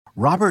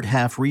Robert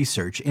Half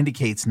research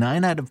indicates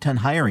 9 out of 10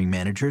 hiring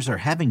managers are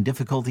having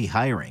difficulty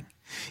hiring.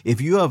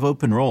 If you have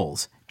open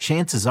roles,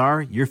 chances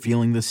are you're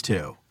feeling this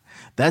too.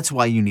 That's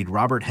why you need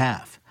Robert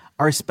Half.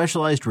 Our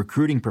specialized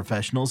recruiting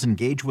professionals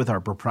engage with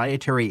our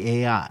proprietary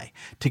AI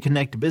to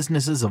connect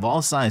businesses of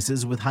all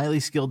sizes with highly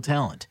skilled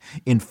talent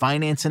in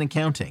finance and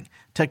accounting,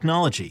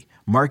 technology,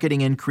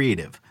 marketing and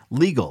creative,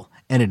 legal,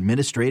 and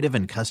administrative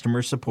and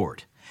customer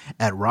support.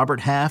 At Robert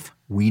Half,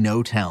 we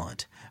know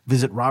talent.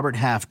 Visit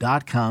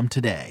roberthalf.com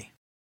today.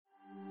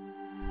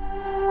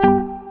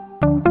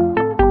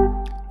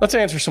 Let's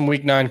answer some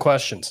Week 9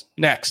 questions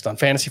next on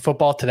Fantasy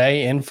Football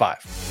Today in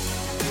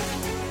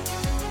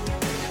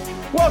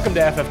 5. Welcome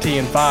to FFT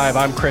in 5.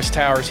 I'm Chris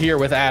Towers here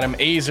with Adam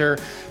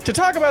Azer to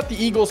talk about the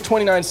Eagles'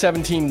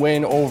 29-17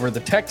 win over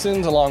the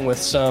Texans, along with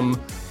some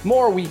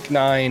more Week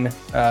 9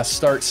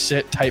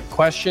 start-sit type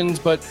questions.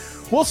 But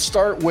we'll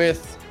start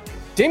with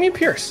Dameon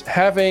Pierce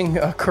having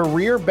a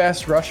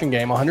career-best rushing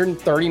game,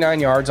 139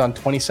 yards on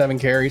 27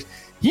 carries.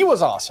 He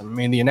was awesome. I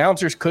mean, the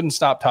announcers couldn't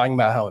stop talking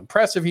about how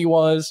impressive he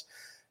was.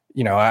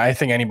 You know, I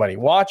think anybody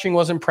watching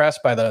was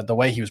impressed by the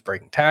way he was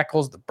breaking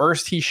tackles, the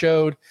burst he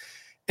showed.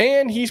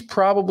 And he's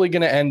probably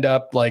going to end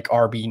up like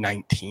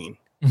RB19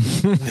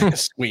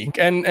 this week.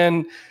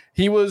 And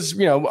he was,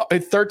 you know,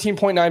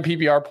 13.9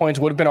 PPR points,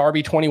 would have been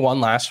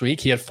RB21 last week.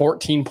 He had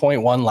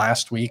 14.1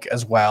 last week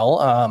as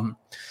well.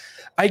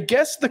 I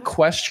guess the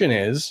question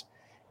is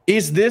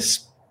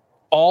this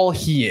all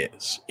he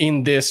is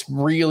in this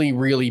really,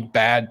 really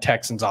bad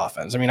Texans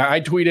offense? I mean,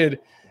 I tweeted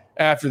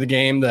after the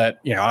game that,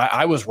 you know,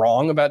 I was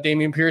wrong about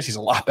Dameon Pierce. He's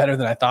a lot better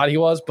than I thought he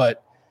was,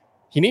 but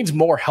he needs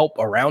more help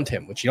around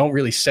him, which you don't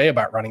really say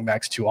about running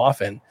backs too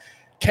often.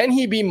 Can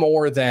he be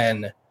more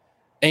than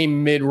a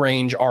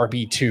mid-range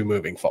RB2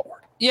 moving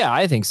forward? Yeah,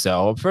 I think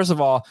so. First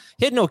of all,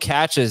 he had no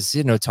catches,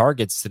 no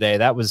targets today.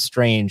 That was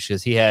strange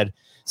because he had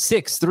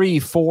 6, 3,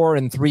 4,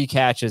 and 3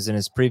 catches in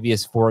his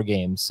previous 4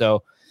 games.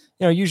 So,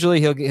 you know, usually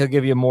he'll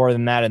give you more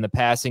than that in the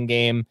passing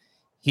game.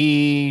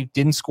 He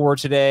didn't score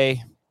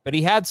today, but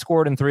he had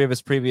scored in 3 of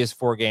his previous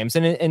 4 games.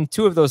 And in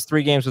 2 of those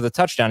 3 games with a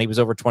touchdown, he was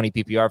over 20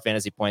 PPR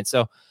fantasy points.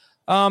 So,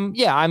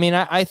 yeah, I mean,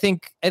 I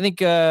think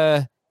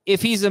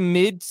if he's a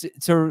mid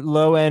to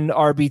low end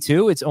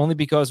RB2, it's only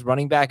because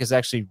running back is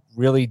actually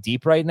really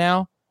deep right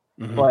now.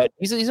 Mm-hmm. But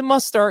he's a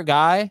must start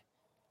guy.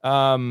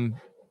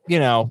 You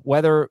know,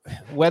 whether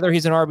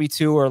he's an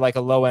RB2 or like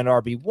a low end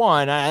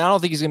RB1, I don't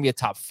think he's going to be a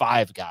top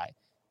 5 guy.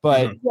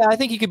 But yeah, I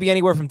think he could be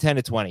anywhere from 10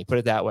 to 20, put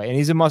it that way. And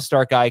he's a must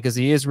start guy because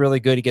he is really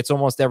good. He gets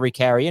almost every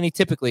carry, and he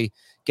typically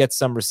gets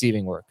some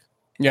receiving work.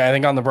 Yeah, I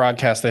think on the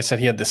broadcast they said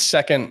he had the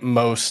second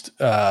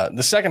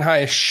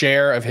highest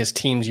share of his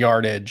team's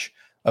yardage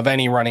of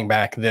any running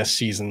back this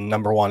season.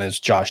 Number 1 is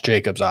Josh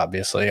Jacobs,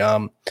 obviously.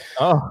 One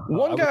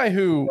guy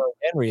who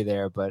Henry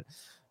there, but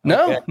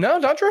okay. no,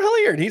 Dr.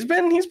 Hilliard. He's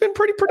been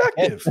pretty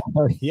productive.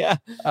 Yeah.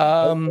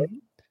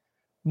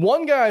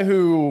 One guy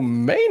who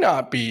may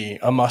not be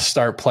a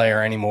must-start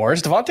player anymore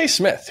is Devontae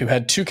Smith, who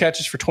had 2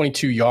 catches for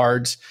 22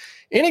 yards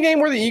in a game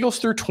where the Eagles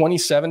threw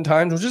 27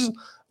 times, which is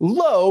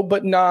low,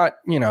 but not,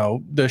 you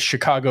know, the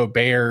Chicago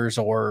Bears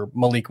or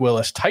Malik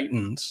Willis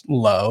Titans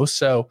low.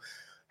 So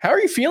how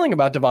are you feeling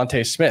about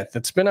Devontae Smith?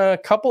 It's been a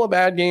couple of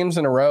bad games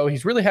in a row.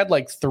 He's really had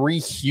like 3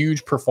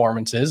 huge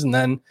performances and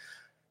then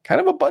kind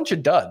of a bunch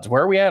of duds.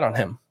 Where are we at on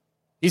him?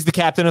 He's the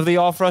captain of the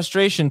all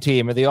frustration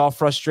team or the all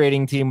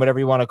frustrating team, whatever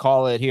you want to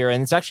call it here.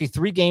 And it's actually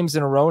 3 games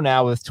in a row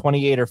now with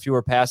 28 or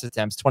fewer pass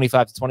attempts,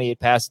 25 to 28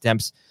 pass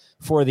attempts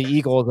for the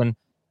Eagles. And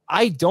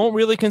I don't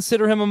really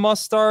consider him a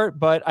must start,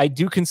 but I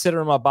do consider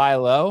him a buy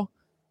low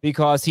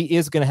because he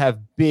is going to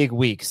have big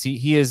weeks.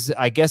 He is,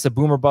 I guess, a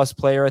boomer bust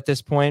player at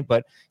this point,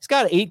 but he's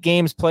got 8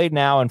 games played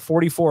now and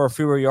 44 or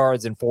fewer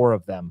yards in 4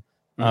 of them.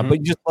 But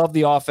you just love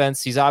the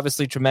offense. He's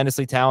obviously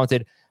tremendously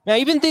talented. Now,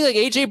 even think like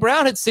A.J.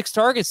 Brown had 6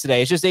 targets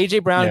today. It's just A.J.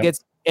 Brown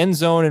gets end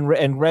zone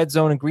and red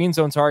zone and green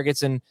zone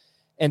targets, and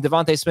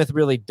Devontae Smith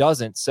really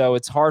doesn't. So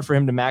it's hard for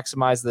him to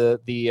maximize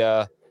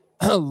the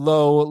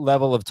low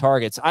level of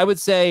targets. I would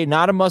say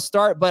not a must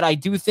start, but I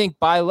do think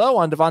buy low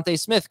on Devontae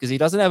Smith because he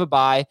doesn't have a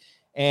bye,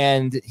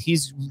 and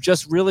he's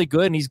just really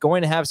good, and he's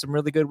going to have some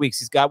really good weeks.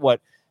 He's got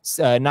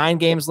 9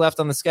 games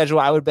left on the schedule.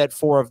 I would bet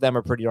 4 of them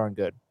are pretty darn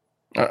good.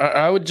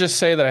 I would just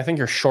say that I think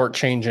you're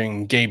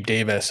shortchanging Gabe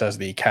Davis as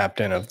the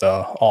captain of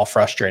the all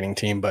frustrating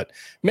team, but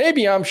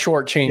maybe I'm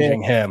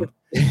shortchanging him.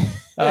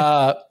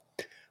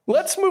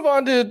 Let's move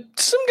on to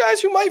some guys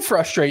who might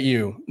frustrate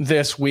you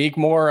this week.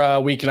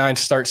 More Week 9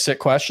 start-sit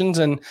questions,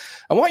 and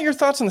I want your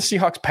thoughts on the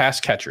Seahawks pass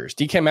catchers.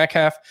 DK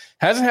Metcalf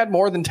hasn't had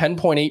more than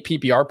 10.8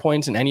 PPR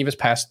points in any of his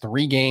past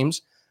 3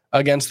 games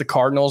against the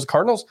Cardinals.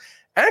 Cardinals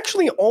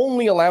actually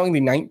only allowing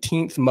the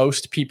 19th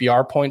most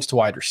PPR points to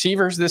wide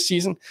receivers this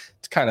season.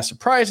 It's kind of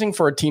surprising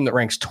for a team that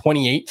ranks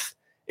 28th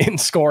in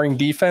scoring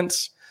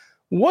defense.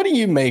 What do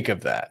you make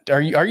of that?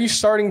 Are you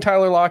starting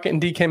Tyler Lockett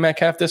and DK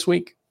Metcalf this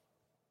week?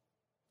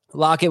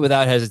 Lockett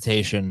without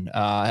hesitation.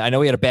 I know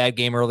he had a bad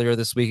game earlier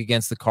this week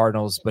against the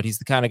Cardinals, but he's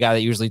the kind of guy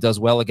that usually does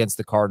well against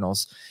the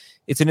Cardinals.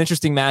 it's an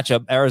interesting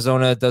matchup.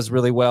 Arizona does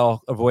really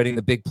well avoiding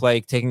the big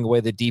play, taking away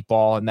the deep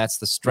ball, and that's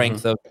the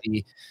strength of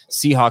the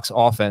Seahawks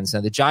offense.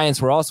 And the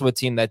Giants were also a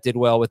team that did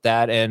well with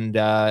that, and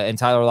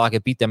Tyler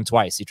Lockett beat them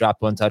twice. He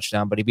dropped one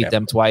touchdown, but he beat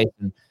them twice,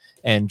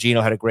 and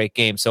Geno had a great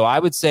game. So I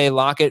would say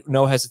Lockett,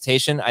 no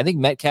hesitation. I think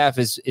Metcalf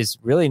is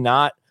really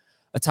not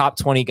a top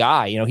 20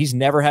 guy. He's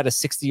never had a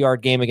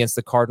 60-yard game against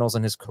the Cardinals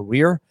in his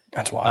career.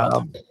 That's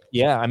wild.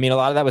 Yeah, I mean, a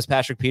lot of that was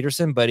Patrick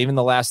Peterson, but even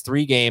the last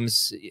 3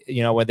 games,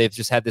 where they've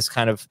just had this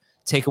kind of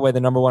take away the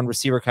number one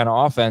receiver kind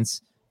of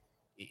offense,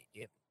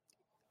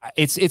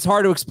 it's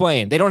hard to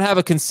explain. They don't have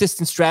a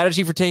consistent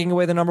strategy for taking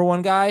away the number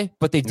one guy,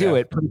 but they do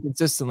it pretty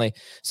consistently.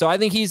 So I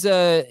think he's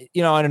on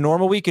a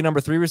normal week, a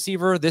number 3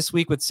 receiver. This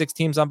week with 6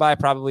 teams on bye,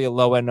 probably a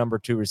low end number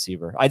 2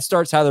 receiver. I'd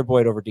start Tyler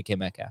Boyd over DK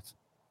Metcalf.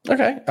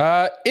 Okay.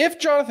 If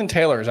Jonathan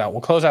Taylor is out,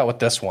 we'll close out with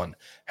this one.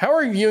 How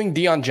are you viewing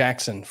Deion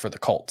Jackson for the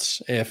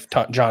Colts if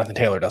Jonathan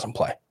Taylor doesn't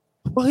play?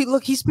 Well,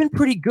 he's been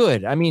pretty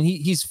good. I mean,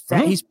 he's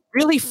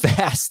really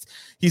fast.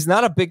 He's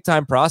not a big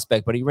time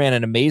prospect, but he ran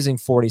an amazing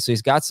 40. So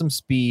he's got some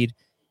speed.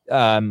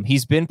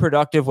 He's been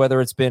productive, whether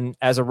it's been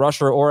as a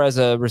rusher or as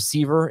a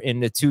receiver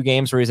in the 2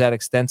 games where he's had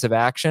extensive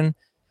action.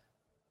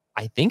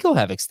 I think he'll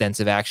have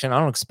extensive action. I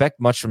don't expect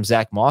much from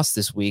Zach Moss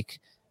this week.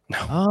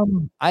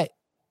 No.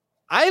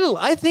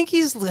 I think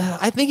he's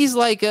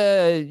like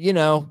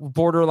a,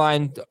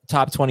 borderline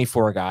top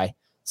 24 guy,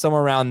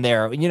 somewhere around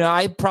there.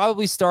 I'd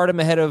probably start him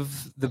ahead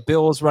of the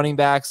Bills running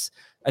backs.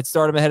 I'd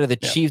start him ahead of the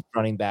Chiefs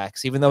running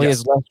backs, even though he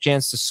has less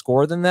chance to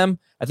score than them.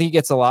 I think he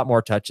gets a lot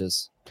more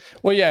touches.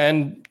 Well, yeah,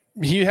 and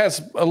he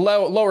has a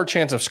lower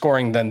chance of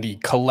scoring than the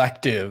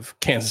collective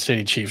Kansas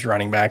City Chiefs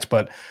running backs.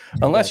 But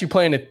unless you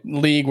play in a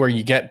league where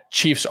you get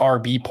Chiefs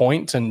RB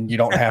points and you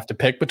don't have to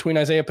pick between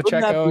Isaiah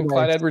Pacheco and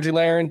Clyde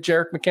Edwards-Helaire and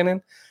Jerick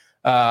McKinnon,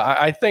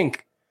 I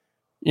think,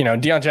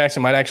 Deion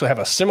Jackson might actually have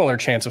a similar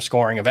chance of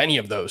scoring of any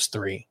of those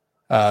 3,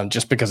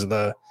 just because of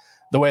the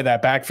way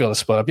that backfield is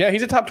split up. Yeah,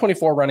 he's a top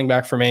 24 running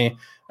back for me.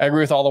 I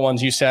agree with all the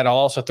ones you said. I'll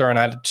also throw in,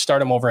 I'd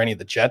start him over any of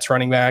the Jets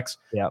running backs.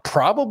 Yeah,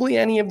 probably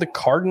any of the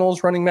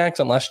Cardinals running backs,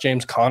 unless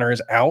James Conner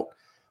is out.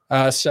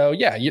 So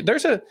yeah,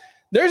 there's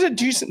a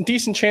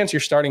decent chance you're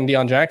starting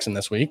Deion Jackson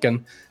this week,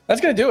 and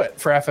that's going to do it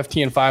for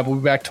FFT and 5. We'll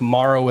be back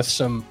tomorrow with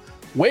some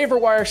waiver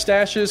wire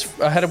stashes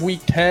ahead of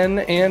week 10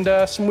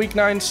 and some week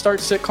 9 start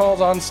sit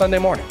calls on Sunday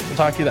morning. We'll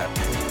talk to you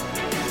then.